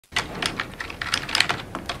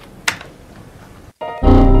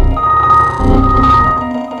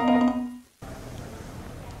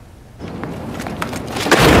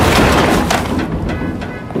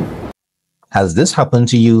Has this happened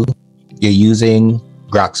to you? You're using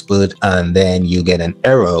Graxpert and then you get an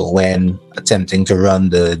error when attempting to run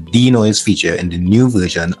the Denoise feature in the new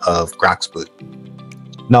version of Graxpert.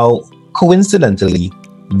 Now, coincidentally,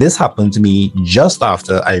 this happened to me just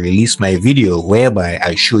after I released my video whereby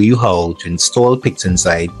I show you how to install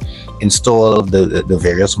PixInsight, install the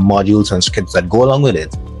various modules and scripts that go along with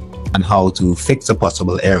it, and how to fix the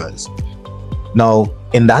possible errors. Now,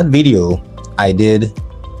 in that video, I did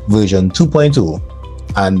version 2.0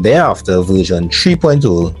 and thereafter version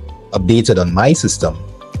 3.0 updated on my system.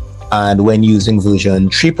 And when using version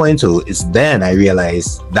 3.0 is then I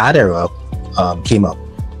realized that error came up.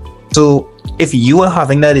 So if you are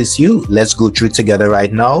having that issue, let's go through it together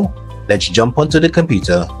right now. Let's jump onto the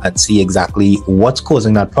computer and see exactly what's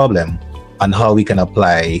causing that problem and how we can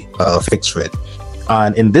apply a fix for it.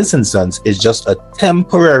 And in this instance, it's just a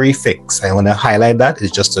temporary fix. I want to highlight that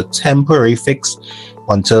it's just a temporary fix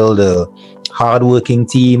until the hardworking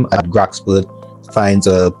team at Graxpert finds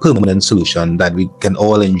a permanent solution that we can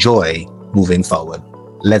all enjoy moving forward.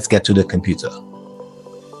 Let's get to the computer.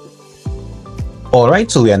 All right,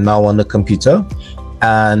 so we are now on the computer,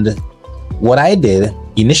 and what I did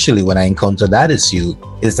initially when I encountered that issue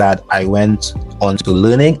is that I went on to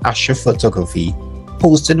Learning Astrophotography,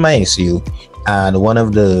 posted my issue, and one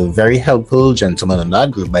of the very helpful gentlemen in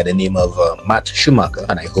that group by the name of Matt Schumacher,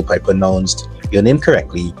 and I hope I pronounced your name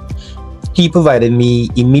correctly, he provided me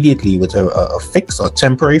immediately with a fix or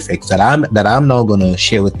temporary fix that I'm now going to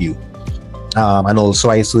share with you. And also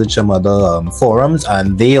I searched some other forums,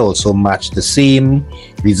 and they also match the same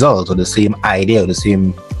result or the same idea or the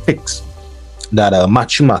same fix that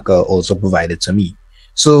Matt Schumacher also provided to me.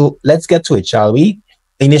 So let's get to it, shall we?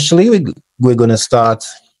 Initially, we're going to start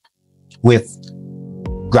with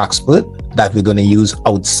Graxpert that we're going to use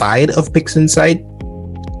outside of PixInsight.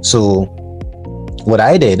 So what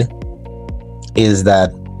I did is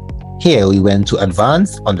that here we went to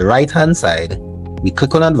Advanced on the right hand side. We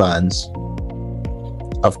click on Advanced.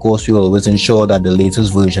 Of course, we always ensure that the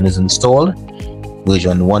latest version is installed,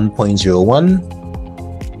 version 1.01.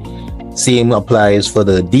 Same applies for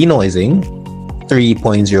the denoising,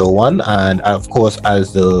 3.01, and of course,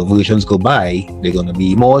 as the versions go by, they're going to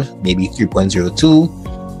be more, maybe 3.02.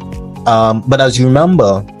 But as you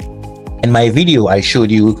remember, in my video, I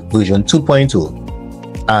showed you version 2.2.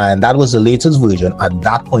 And that was the latest version at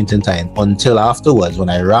that point in time, until afterwards, when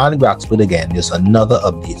I ran Graxpert again, there's another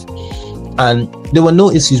update. And there were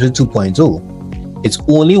no issues with 2.0. It's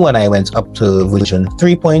only when I went up to version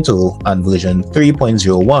 3.0 and version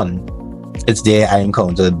 3.01, it's there I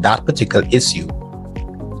encountered that particular issue.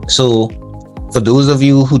 So for those of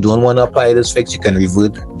you who don't want to apply this fix, you can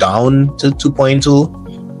revert down to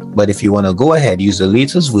 2.0. But if you want to go ahead, use the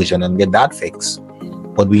latest version and get that fix,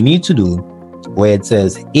 what we need to do, where it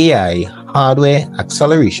says AI hardware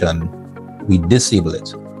acceleration, we disable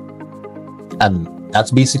it. And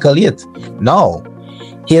that's basically it. Now,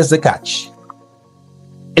 here's the catch.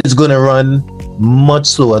 It's going to run much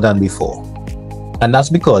slower than before. And that's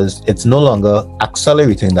because it's no longer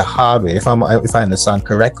accelerating the hardware. If I understand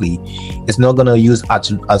correctly, it's not going to use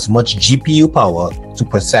as much GPU power to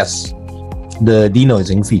process the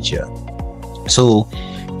denoising feature. So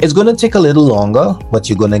it's going to take a little longer, but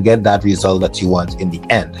you're going to get that result that you want in the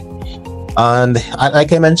end. And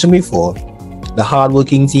like I mentioned before, the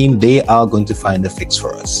hardworking team, they are going to find a fix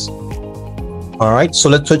for us. All right, so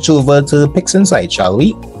let's switch over to PixInsight, shall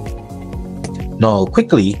we? Now,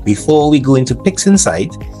 quickly, before we go into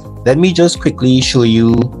PixInsight, let me just quickly show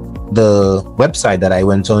you the website that I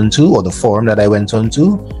went on to, or the forum that I went on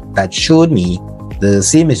to, that showed me the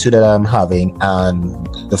same issue that I'm having and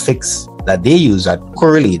the fix that they use that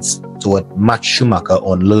correlates to what Matt Schumacher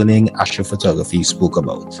on Learning Astrophotography spoke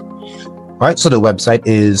about. All right, so the website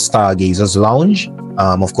is Stargazer's Lounge.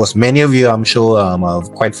 Of course, many of you, I'm sure, are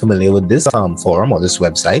quite familiar with this forum or this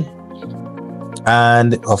website.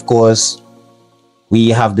 And of course, we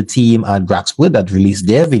have the team at Graxpert that released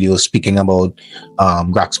their video speaking about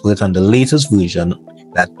Graxpert and the latest version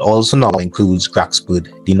that also now includes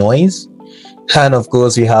Graxpert Denoise. And of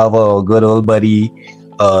course, we have our good old buddy,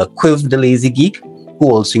 Quiv the Lazy Geek, who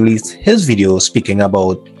also released his video speaking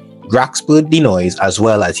about Graxpert Denoise, as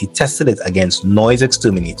well as he tested it against Noise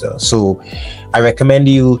Exterminator. So I recommend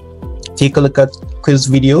you take a look at Quiv's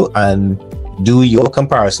video and do your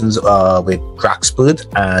comparisons with Graxpert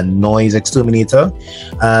and Noise Exterminator,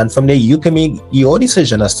 and from there you can make your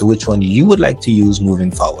decision as to which one you would like to use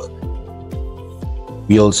moving forward.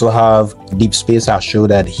 We also have Deep Space Astro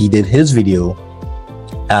that he did his video,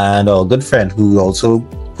 and our good friend who also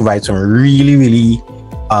provides some really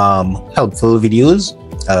helpful videos,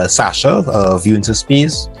 Sasha of View Into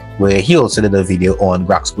Space, where he also did a video on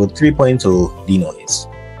Graxpert 3.0 Denoise.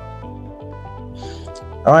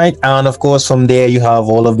 Alright, and of course from there you have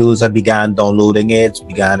all of those that began downloading it,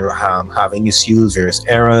 began having issues, various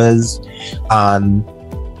errors, and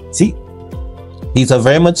see, these are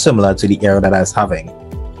very much similar to the error that I was having.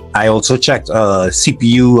 I also checked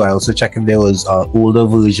CPU. I also checked if there was older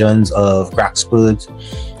versions of Graxpert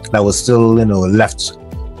that was still, left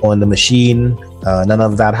on the machine. None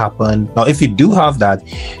of that happened. Now, if you do have that,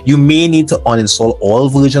 you may need to uninstall all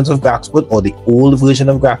versions of Graxpert or the old version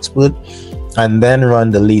of Graxpert and then run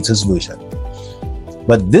the latest version.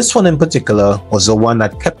 But this one in particular was the one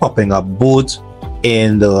that kept popping up both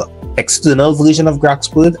in the external version of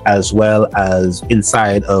Graxpert as well as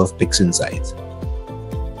inside of PixInsight.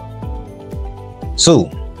 So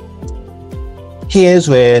here's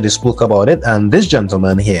where they spoke about it, and this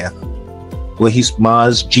gentleman here, where he's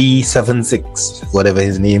Mars G76, whatever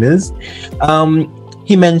his name is,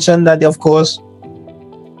 he mentioned that of course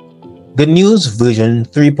the newest version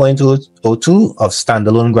 3.02 of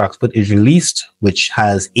standalone Graxpert is released, which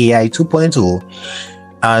has AI 2.0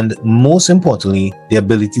 and most importantly the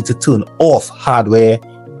ability to turn off hardware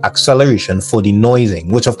acceleration for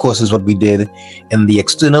denoising, which of course is what we did in the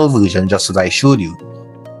external version, just as I showed you,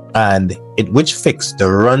 and which fixed the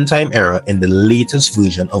runtime error in the latest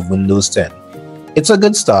version of Windows 10. It's a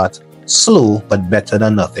good start, slow but better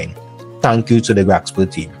than nothing. Thank you to the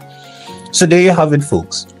Graxpert team. So there you have it,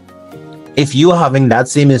 folks. If you are having that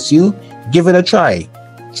same issue, give it a try.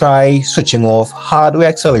 Try switching off hardware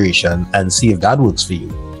acceleration and see if that works for you.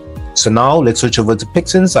 So now let's switch over to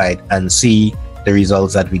PixInsight and see the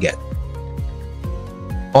results that we get.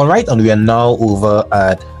 Alright, and we are now over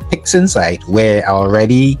at PixInsight, where I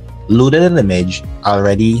already loaded an image,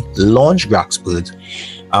 already launched Graxpert.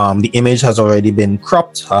 The image has already been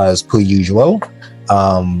cropped as per usual.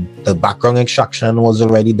 The background extraction was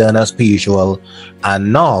already done as per usual,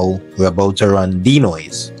 and now we're about to run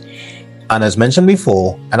Denoise. And as mentioned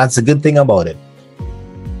before, and that's a good thing about it,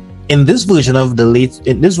 in this version of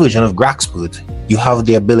Graxpert, you have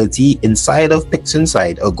the ability inside of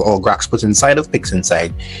PixInsight or Graxpert inside of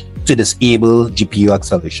PixInsight to disable GPU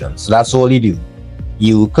acceleration. So that's all you do.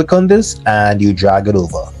 You click on this and you drag it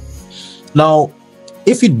over. Now,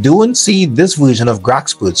 if you don't see this version of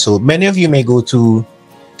Graxpert, so many of you may go to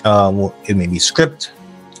it may be script,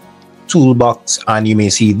 toolbox, and you may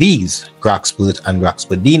see these Graxpert and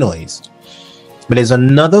Graxpert Denoise. But there's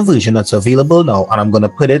another version that's available now, and I'm going to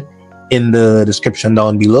put it in the description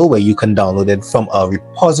down below, where you can download it from a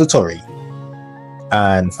repository.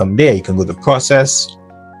 And from there you can go to process,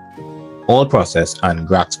 all process, and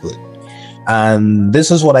Graxpert. And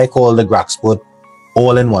this is what I call the Graxpert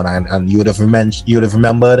all-in-one, and you would have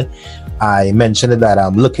remembered I mentioned that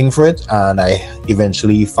I'm looking for it, and I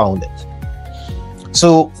eventually found it.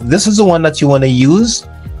 So this is the one that you want to use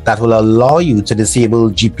that will allow you to disable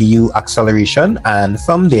GPU acceleration, and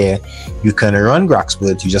from there you can run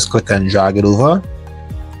Graxpert. You just click and drag it over,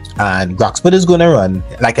 and Graxpert is going to run.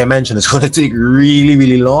 Like I mentioned, it's going to take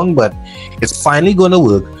really long, but it's finally going to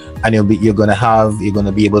work, and you're going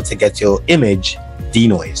to be able to get your image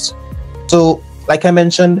denoised. So like I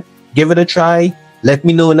mentioned, give it a try. Let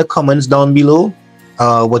me know in the comments down below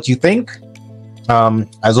what you think.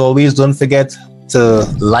 As always, don't forget to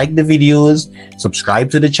like the videos,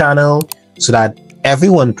 subscribe to the channel, so that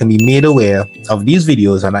everyone can be made aware of these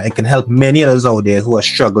videos, and it can help many others out there who are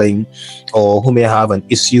struggling or who may have an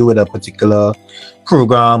issue with a particular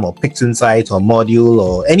program or PixInsight or module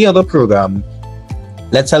or any other program.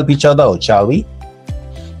 Let's help each other out, shall we?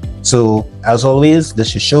 So as always,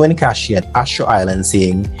 this is Show and Kashi at Astro Island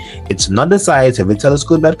saying, it's not the size of a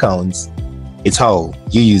telescope that counts, it's how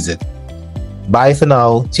you use it. Bye for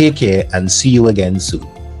now, take care, and see you again soon.